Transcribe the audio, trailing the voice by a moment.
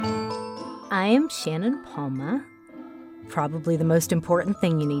I am Shannon Palma. Probably the most important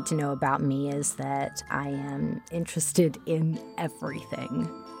thing you need to know about me is that I am interested in everything.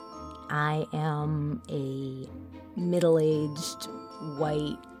 I am a middle-aged,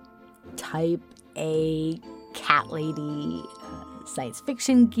 white, type A cat lady, science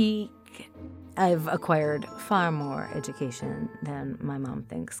fiction geek. I've acquired far more education than my mom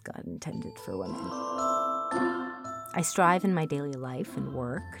thinks God intended for women. I strive in my daily life and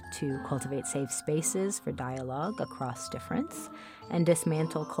work to cultivate safe spaces for dialogue across difference and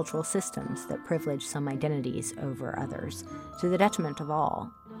dismantle cultural systems that privilege some identities over others, to the detriment of all.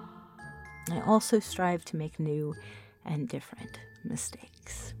 I also strive to make new and different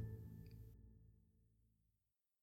mistakes.